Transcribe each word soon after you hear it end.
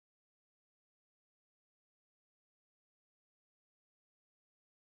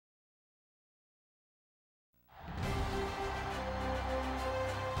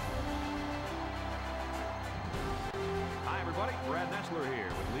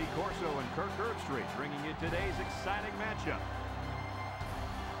Corso and Kirk Herbstreit bringing you today's exciting matchup.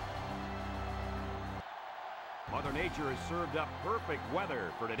 Mother Nature has served up perfect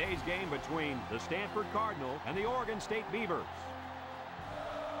weather for today's game between the Stanford Cardinal and the Oregon State Beavers.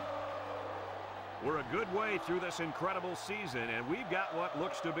 We're a good way through this incredible season, and we've got what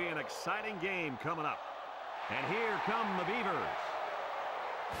looks to be an exciting game coming up. And here come the Beavers.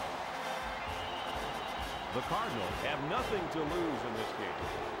 The Cardinals have nothing to lose in this game.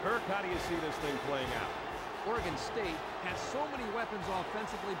 Kirk, how do you see this thing playing out? Oregon State has so many weapons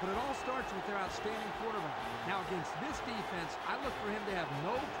offensively, but it all starts with their outstanding quarterback. Now, against this defense, I look for him to have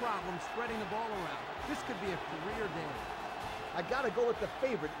no problem spreading the ball around. This could be a career day. I got to go with the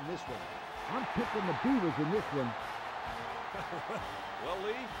favorite in this one. I'm picking the Beavers in this one. Well,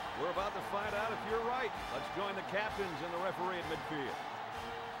 Lee, we're about to find out if you're right. Let's join the captains and the referee at midfield.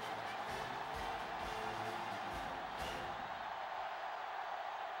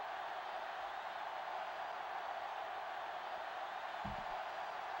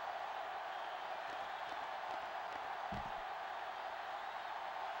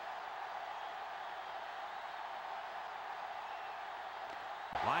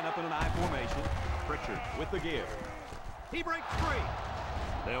 Line up in an I formation. Pritchard with the give. He breaks free.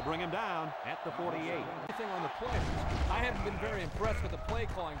 They'll bring him down at the 48. Anything on the players. I haven't been very impressed with the play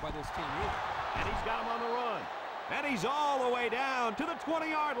calling by this team either. And he's got him on the run. And he's all the way down to the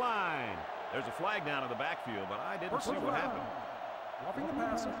 20-yard line. There's a flag down in the backfield, but I didn't see what happened. Roughing the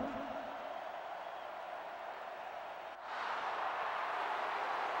passer.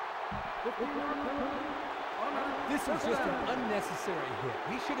 This is just an unnecessary hit.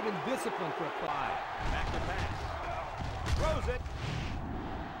 He should have been disciplined for a play. Back to pass. Throws it.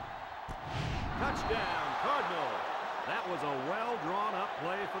 Touchdown, Cardinal. That was a well-drawn-up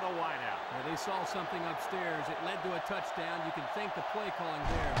play for the wideout. Yeah, they saw something upstairs. It led to a touchdown. You can thank the play calling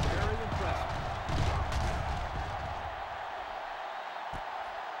there. Very impressive.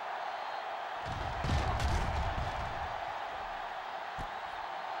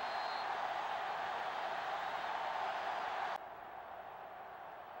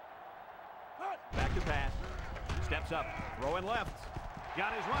 Back to pass. Steps up. Throwing left.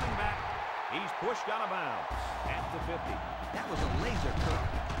 Got his running back. He's pushed out of bounds at the 50. That was a laser cut.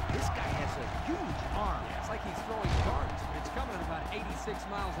 This guy has a huge arm. Yeah, it's like he's throwing darts. It's coming at about 86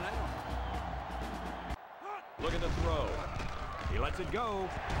 miles an hour. Look at the throw. He lets it go.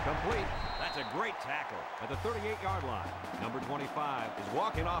 Complete. That's a great tackle at the 38-yard line. Number 25 is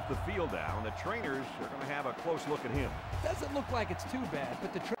walking off the field now, and the trainers are going to have a close look at him. Doesn't look like it's too bad,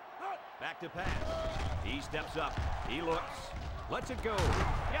 but the Back to pass. He steps up. He looks. Lets it go.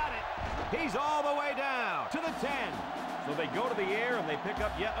 Got it. He's all the way down to the 10. So they go to the air and they pick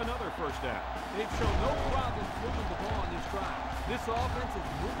up yet another first down. they've shown no problem moving the ball on this drive. This offense is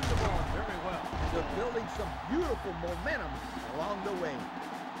moving the ball very well. And they're building some beautiful momentum along the way.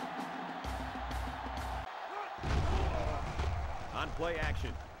 On play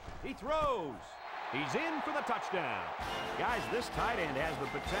action. He throws. He's in for the touchdown. Guys, this tight end has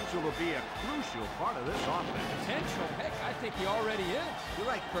the potential to be a crucial part of this offense. Potential? Heck, I think he already is. You're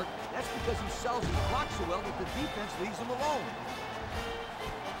right, Kirk. That's because he sells his block so well that the defense leaves him alone.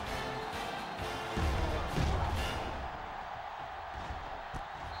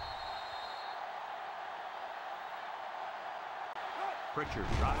 Pritchard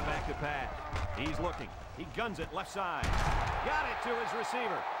drops back to pass. He's looking. He guns it left side. Got it to his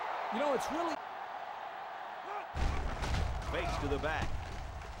receiver. You know, it's really... Fakes to the back.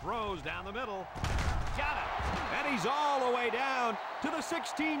 Throws down the middle. Got it. And he's all the way down to the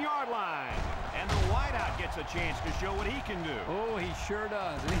 16-yard line. And the wideout gets a chance to show what he can do. Oh, he sure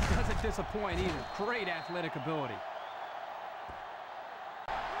does. And he doesn't disappoint either. Great athletic ability.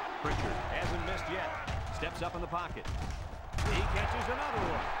 Pritchard hasn't missed yet. Steps up in the pocket. He catches another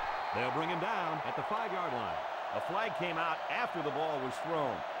one. They'll bring him down at the 5-yard line. A flag came out after the ball was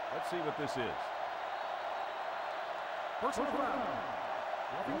thrown. Let's see what this is. Personal foul.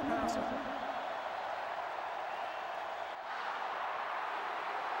 Roughing the passer.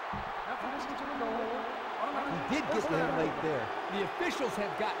 He did get to him right there. The officials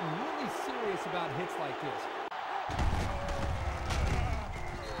have gotten really serious about hits like this.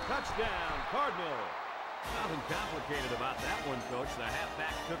 Touchdown, Cardinal. Nothing complicated about that one, Coach. The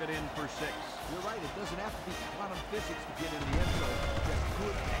halfback took it in for 6. You're right. It doesn't have to be quantum physics to get in the end zone. Just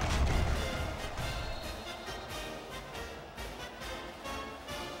good execution.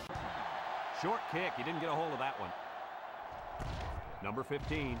 Short kick. He didn't get a hold of that one. Number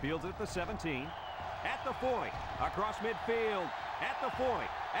 15 fields it at the 17. At the 40. Across midfield. At the 40.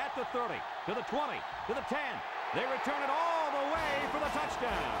 At the 30. To the 20. To the 10. They return it all the way for the touchdown.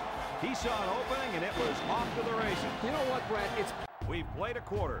 touchdown. He saw an opening, and it was off to the races. You know what, Brett? We've played a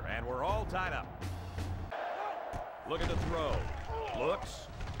quarter, and we're all tied up. Look at the throw. Looks.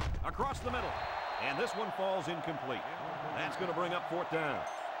 Across the middle. And this one falls incomplete. That's going to bring up 4th down.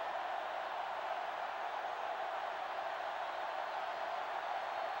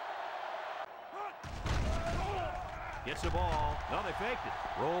 Gets the ball. No, they faked it.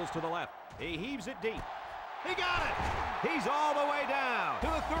 Rolls to the left. He heaves it deep. He got it! He's all the way down to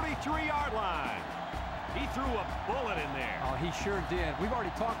the 33-yard line. He threw a bullet in there. Oh, he sure did. We've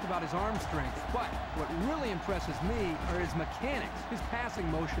already talked about his arm strength, but what really impresses me are his mechanics. His passing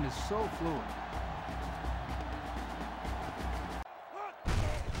motion is so fluid.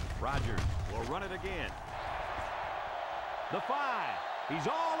 Rodgers will run it again. The 5. He's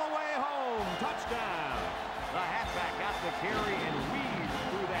all the way home. Touchdown. The halfback got the carry and weaved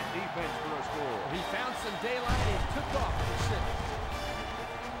through that defense for a score. He found some daylight and took off for 6.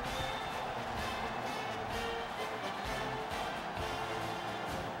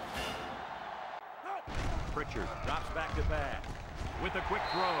 Pritchard drops back to pass with a quick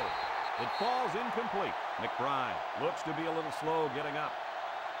throw. It falls incomplete. McBride looks to be a little slow getting up.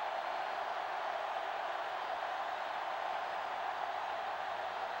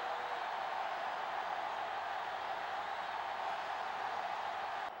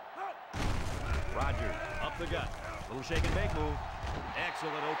 Rodgers up the gut. Little shake and bake move.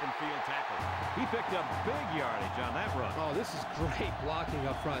 Excellent open field tackle. He picked up big yardage on that run. Oh, this is great blocking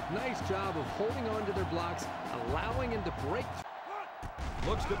up front. Nice job of holding on to their blocks, allowing him to break.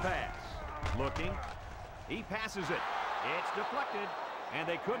 Looks to pass. Looking. He passes it. It's deflected, and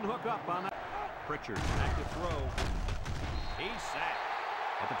they couldn't hook up on that. Pritchard back to throw. He's sacked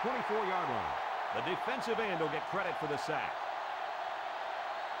at the 24-yard line. The defensive end will get credit for the sack.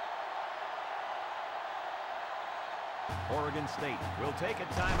 Oregon State will take a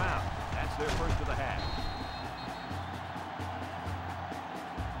timeout. That's their first of the half.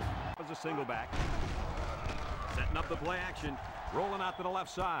 As a single back. Setting up the play action. Rolling out to the left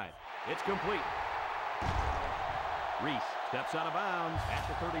side. It's complete. Reese steps out of bounds at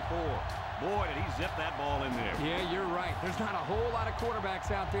the 34. Boy, did he zip that ball in there. Yeah, you're right. There's not a whole lot of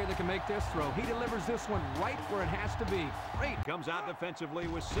quarterbacks out there that can make this throw. He delivers this one right where it has to be. Great. Comes out defensively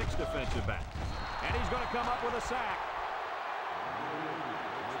with 6 defensive backs. And he's going to come up with a sack.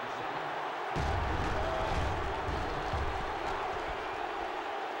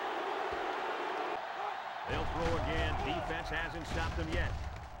 They'll throw again. Defense hasn't stopped them yet.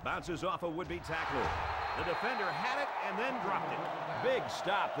 Bounces off a would-be tackler. The defender had it and then dropped it. Big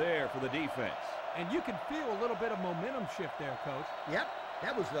stop there for the defense. And you can feel a little bit of momentum shift there, Coach. Yep,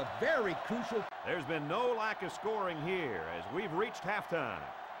 that was a very crucial. There's been no lack of scoring here as we've reached halftime.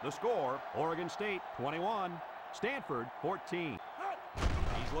 The score, Oregon State 21, Stanford 14.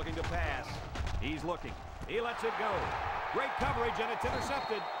 He's looking to pass. He's looking. He lets it go. Great coverage, and it's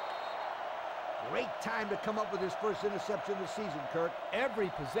intercepted. Great time to come up with his first interception of the season, Kirk. Every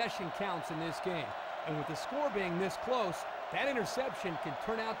possession counts in this game. And with the score being this close, that interception can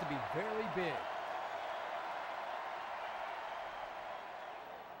turn out to be very big.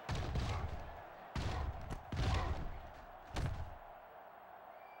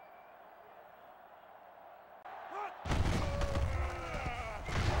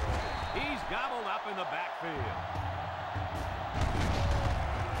 He's gobbled up in the backfield.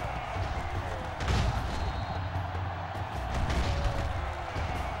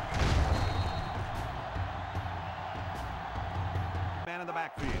 In the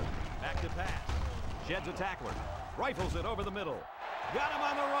backfield. Back to pass. Sheds a tackler. Rifles it over the middle. Got him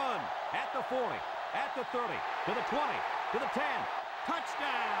on the run. At the 40. At the 30. To the 20. To the 10.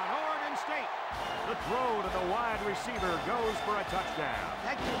 Touchdown, Oregon State. The throw to the wide receiver goes for a touchdown.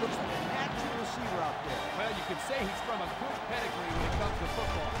 That kid looks like a natural receiver out there. Well, you could say he's from a good pedigree when it comes to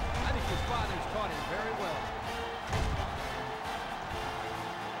football. I think his father's taught him very well.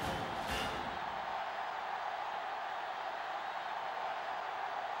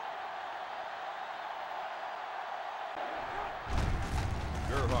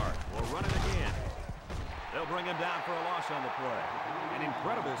 Gerhart will run it again. They'll bring him down for a loss on the play. An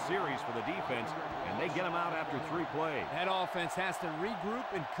incredible series for the defense, and they get him out after 3 plays. That offense has to regroup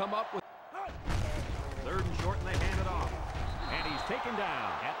and come up with... 3rd and short, and they hand it off. And he's taken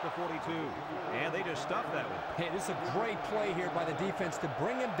down at the 42. And they just stuffed that one. Hey, this is a great play here by the defense to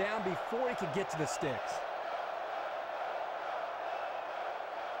bring him down before he could get to the sticks.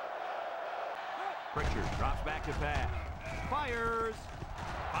 Pritchard drops back to pass. Fires.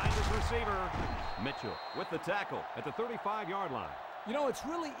 Finds his receiver. Mitchell with the tackle at the 35-yard line. You know, it's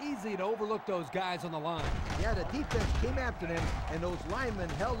really easy to overlook those guys on the line. Yeah, the defense came after them, and those linemen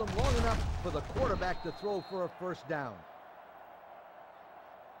held them long enough for the quarterback to throw for a first down.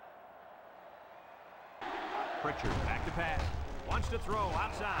 Pritchard back to pass. Wants to throw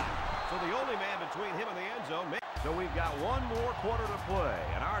outside. So the only man between him and the end zone. So we've got one more quarter to play.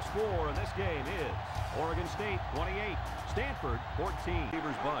 And our score in this game is Oregon State 28, Stanford 14.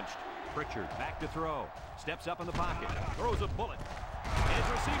 Receivers bunched. Pritchard back to throw. Steps up in the pocket. Throws a bullet. His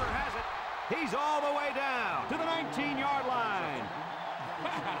receiver has it. He's all the way down to the 19-yard line.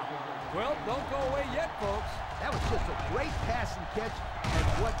 Well, don't go away yet, folks. That was just a great pass and catch, and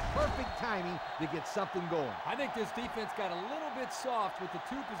what perfect timing to get something going. I think this defense got a little bit soft with the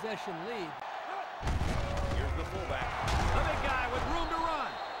two-possession lead. Here's the fullback. The big guy with room to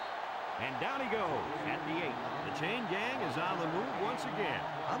run. And down he goes at the 8. The chain gang is on the move once again.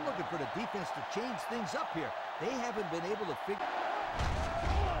 I'm looking for the defense to change things up here. They haven't been able to figure...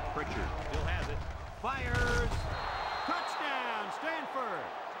 Pritchard still has it. Fires. Touchdown, Stanford.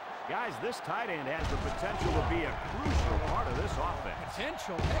 Guys, this tight end has the potential to be a crucial part of this offense.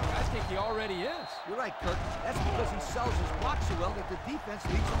 Potential? Heck, I think he already is. You're right, Kirk. That's because he sells his block so well that the defense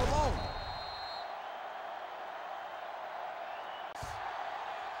leaves him alone.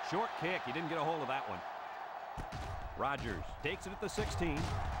 Short kick. He didn't get a hold of that one. Rodgers takes it at the 16.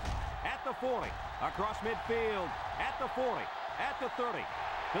 At the 40. Across midfield. At the 40. At the 30.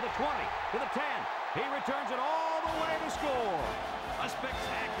 To the 20. To the 10. He returns it all the way to score. A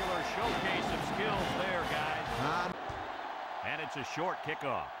spectacular showcase of skills there, guys. And it's a short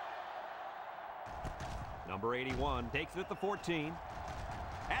kickoff. Number 81 takes it at the 14.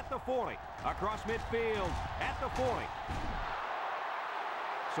 At the 40. Across midfield. At the 40.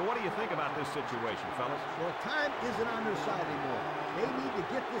 So what do you think about this situation, fellas? Well, time isn't on their side anymore. They need to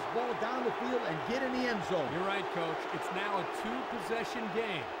get this ball down the field and get in the end zone. You're right, Coach. It's now a two-possession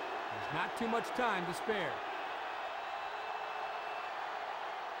game. There's not too much time to spare.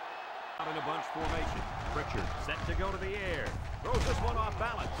 Out in a bunch formation. Pritchard set to go to the air. Throws this one off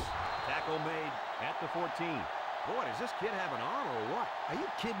balance. Tackle made at the 14. Boy, does this kid have an arm or what? Are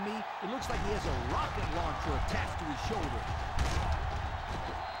you kidding me? It looks like he has a rocket launcher attached to his shoulder.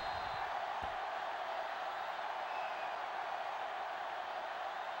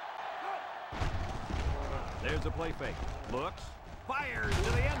 There's a play fake. Looks. Fires to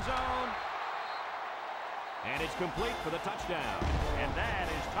the end zone. And it's complete for the touchdown. And that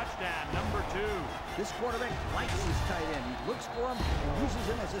is touchdown number 2. This quarterback likes his tight end. He looks for him and uses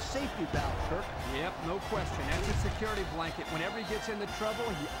him as a safety valve, Kirk. Yep, no question. As a security blanket, whenever he gets into trouble,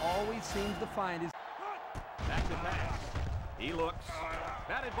 he always seems to find his... Back to pass. He looks.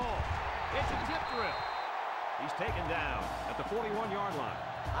 Batted ball. It's a tip drill. He's taken down at the 41-yard line.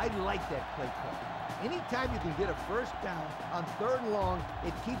 I like that play call. Anytime you can get a first down on 3rd and long,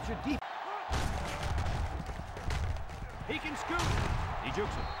 it keeps your defense. He can scoot. He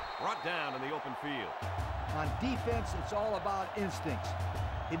jukes it. Brought down in the open field. On defense, it's all about instincts.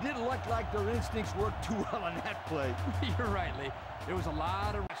 It didn't look like their instincts worked too well on that play. You're right, Lee. There was a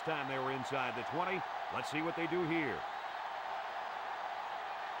lot of... Last time they were inside the 20. Let's see what they do here.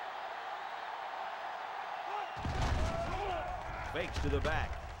 Fakes to the back.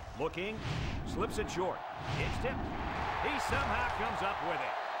 Looking. Slips it short. It's tipped. He somehow comes up with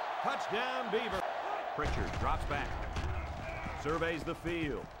it. Touchdown, Beaver. Pritchard drops back. Surveys the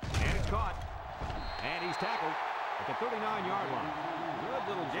field. And it's caught. And he's tackled at the 39-yard line.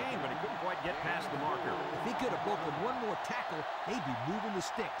 Good little gain, but he couldn't quite get past the marker. If he could have broken one more tackle, they'd be moving the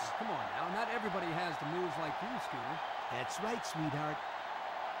sticks. Come on now, not everybody has the moves like you, Scooter. That's right, sweetheart.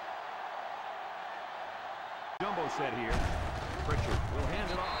 Jumbo set here. Pritchard will hand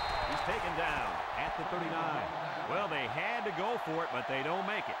it off. He's taken down at the 39. Well, they had to go for it, but they don't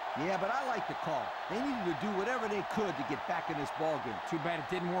make it. Yeah, but I like the call. They needed to do whatever they could to get back in this ball game. Too bad it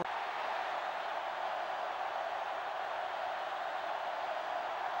didn't work.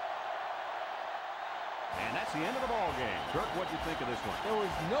 And that's the end of the ball game. Kirk, what'd you think of this one? There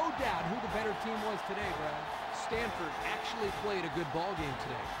was no doubt who the better team was today, Brad. Stanford actually played a good ball game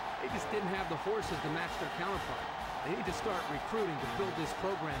today. They just didn't have the horses to match their counterpart. They need to start recruiting to build this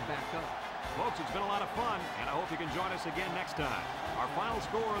program back up. Folks, it's been a lot of fun, and I hope you can join us again next time. Our final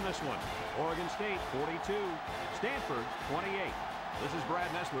score on this one, Oregon State 42, Stanford 28. This is Brad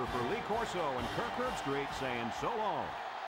Nessler for Lee Corso and Kirk Herbstreit saying so long.